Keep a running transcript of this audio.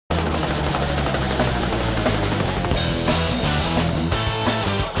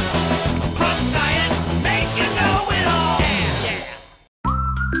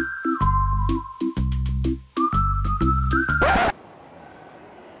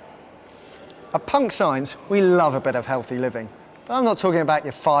At Punk Science, we love a bit of healthy living. But I'm not talking about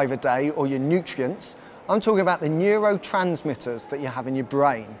your 5 a day or your nutrients. I'm talking about the neurotransmitters that you have in your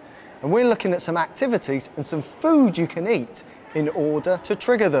brain. And we're looking at some activities and some food you can eat in order to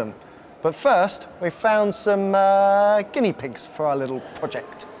trigger them. But first, we found some guinea pigs for our little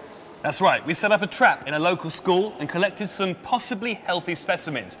project. That's right, we set up a trap in a local school and collected some possibly healthy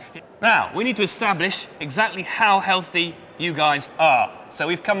specimens. Now, we need to establish exactly how healthy you guys are. So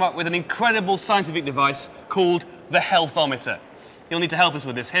we've come up with an incredible scientific device called the Healthometer. You'll need to help us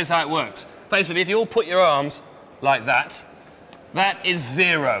with this. Here's how it works. Basically, if you all put your arms like that, that is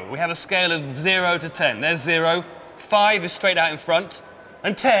 0. We have a scale of 0 to 10. There's 0, 5 is straight out in front,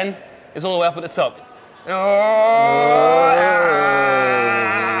 and 10 is all the way up at the top.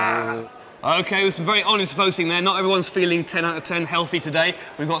 Okay, with some very honest voting there. Not everyone's feeling 10 out of 10 healthy today.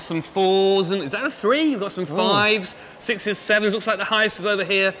 We've got some 4s, and is that a 3? We've got some 5s, 6s, 7s. Looks like the highest is over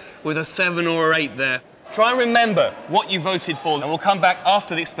here with a 7 or 8 there. Try and remember what you voted for, and we'll come back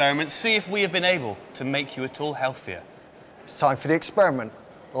after the experiment, see if we have been able to make you at all healthier. It's time for the experiment.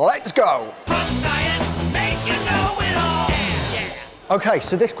 Let's go! Punk Science, make you know it all. Yeah. Okay,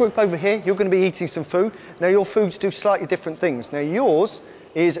 so this group over here, you're going to be eating some food. Now, your foods do slightly different things. Now, yours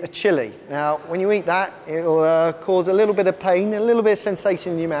is a chili. Now, when you eat that, it'll cause a little bit of pain, a little bit of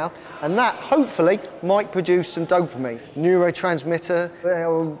sensation in your mouth, and that, hopefully, might produce some dopamine. Neurotransmitter,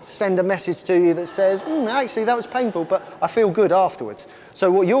 it'll send a message to you that says, actually, that was painful, but I feel good afterwards. So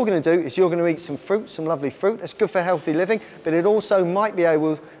what you're going to do is you're going to eat some fruit, some lovely fruit. That's good for healthy living, but it also might be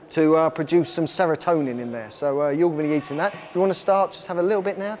able to produce some serotonin in there. So you're going to be eating that. If you want to start, just have a little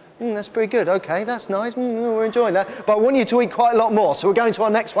bit now. That's pretty good. Okay, that's nice. We're enjoying that. But I want you to eat quite a lot more. So we're going to our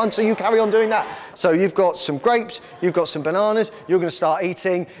next one, so you carry on doing that. So you've got some grapes, you've got some bananas. You're going to start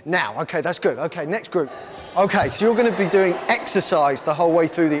eating now. Okay, that's good. Okay, next group. Okay, so you're going to be doing exercise the whole way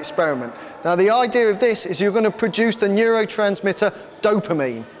through the experiment. Now, the idea of this is you're going to produce the neurotransmitter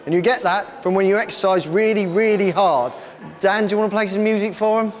dopamine, and you get that from when you exercise really, really hard. Dan, do you want to play some music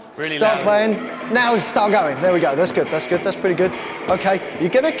for him? Really start loud. playing. Now, start going. There we go. That's good. That's good. That's pretty good. Okay, you're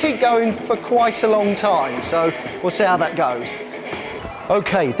going to keep going for quite a long time, so we'll see how that goes.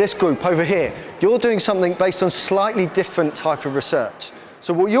 Okay, this group over here, you're doing something based on slightly different type of research.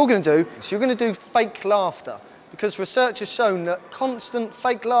 So what you're going to do is you're going to do fake laughter, because research has shown that constant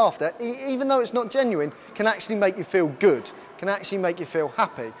fake laughter, even though it's not genuine, can actually make you feel good, can actually make you feel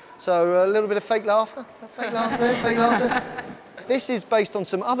happy. So a little bit of fake laughter, fake laughter, fake laughter. This is based on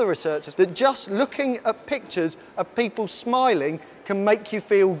some other researchers that just looking at pictures of people smiling can make you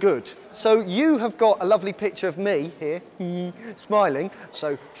feel good. So you have got a lovely picture of me here, smiling.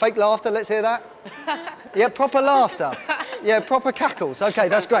 So fake laughter, let's hear that. Yeah, proper laughter. Yeah, proper cackles. Okay,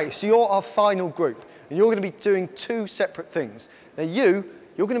 that's great. So you're our final group, and you're going to be doing 2 separate things. Now you're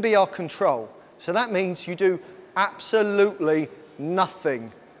going to be our control. So that means you do absolutely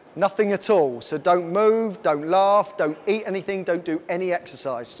nothing. Nothing at all. So don't move, don't laugh, don't eat anything, don't do any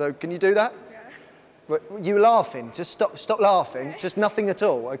exercise. So can you do that? Yeah. You laughing, just stop laughing, just nothing at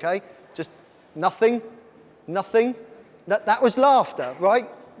all, okay? Just nothing, nothing. That was laughter, right?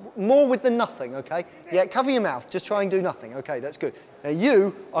 More with the nothing, okay? Yeah, cover your mouth, just try and do nothing. Okay, that's good. Now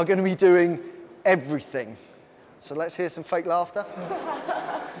you are going to be doing everything. So let's hear some fake laughter.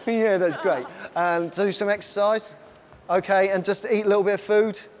 Yeah, that's great. And do some exercise. Okay, and just eat a little bit of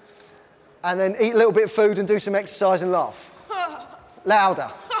food. And then eat a little bit of food and do some exercise and laugh. Louder,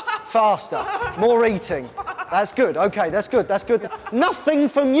 faster, more eating. That's good, okay, that's good, that's good. Nothing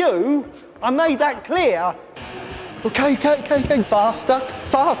from you, I made that clear. Okay, faster,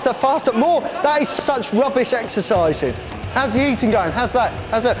 faster, faster, more. That is such rubbish exercising. How's the eating going? How's that?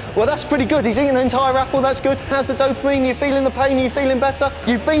 Well, that's pretty good. He's eaten an entire apple, that's good. How's the dopamine? You feeling the pain? Are you feeling better?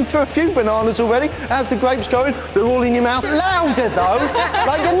 You've been through a few bananas already. How's the grapes going? They're all in your mouth. Louder, though,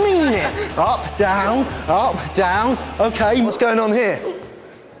 like you mean it. Up, down, Okay, what's going on here?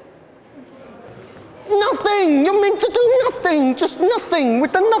 Nothing! You're meant to do nothing, just nothing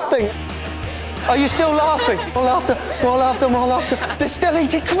with the nothing. Are you still laughing? More laughter, more laughter, more laughter. They're still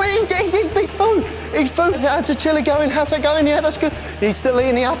eating. Come on, eat big food. Eat food. How's the chili going? How's that going? Yeah, that's good. He's still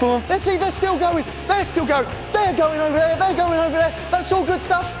eating the apple. Let's see, they're still going. They're still going. They're going over there. They're going over there. That's all good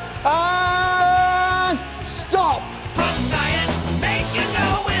stuff. And stop. Punk Science, make you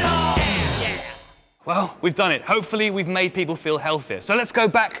know it all. Yeah. Well, we've done it. Hopefully, we've made people feel healthier. So let's go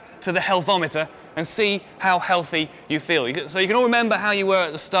back to the Healthometer and see how healthy you feel. So you can all remember how you were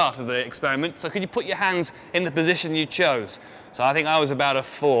at the start of the experiment. So could you put your hands in the position you chose? So I think I was about a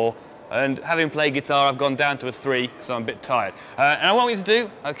 4, and having played guitar, I've gone down to a 3, so I'm a bit tired. And I want you to do,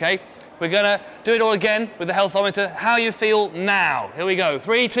 okay, we're going to do it all again with the healthometer. How you feel now. Here we go.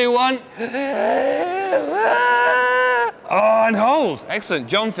 3, 2, 1. Oh, and hold. Excellent.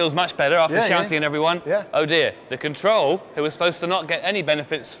 John feels much better after shouting at everyone. Yeah. Oh dear. The control, who was supposed to not get any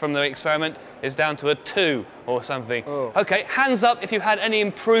benefits from the experiment, is down to a 2 or something. Oh. Okay, hands up if you had any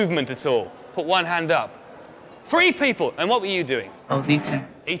improvement at all. Put one hand up. 3 people. And what were you doing? I was eating.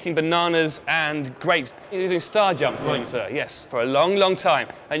 Eating bananas and grapes. You were doing star jumps, weren't you, sir? Yes, for a long, long time.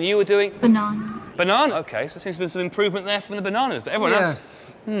 And you were doing? Bananas. Banana? Okay, so there seems to be some improvement there from the bananas, but everyone else...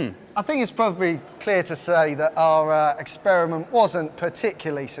 I think it's probably clear to say that our experiment wasn't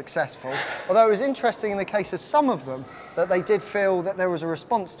particularly successful, although it was interesting in the case of some of them that they did feel that there was a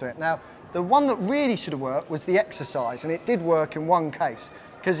response to it. Now, the one that really should have worked was the exercise, and it did work in one case,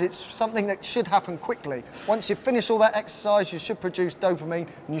 because it's something that should happen quickly. Once you finish all that exercise, you should produce dopamine,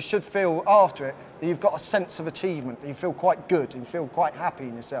 and you should feel after it that you've got a sense of achievement, that you feel quite good, you feel quite happy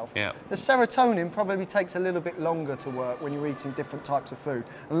in yourself. Yeah. The serotonin probably takes a little bit longer to work when you're eating different types of food.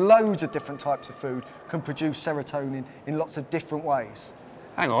 And loads of different types of food can produce serotonin in lots of different ways.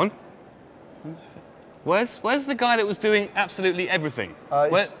 Hang on. Where's the guy that was doing absolutely everything?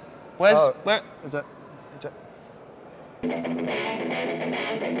 Where? Is it?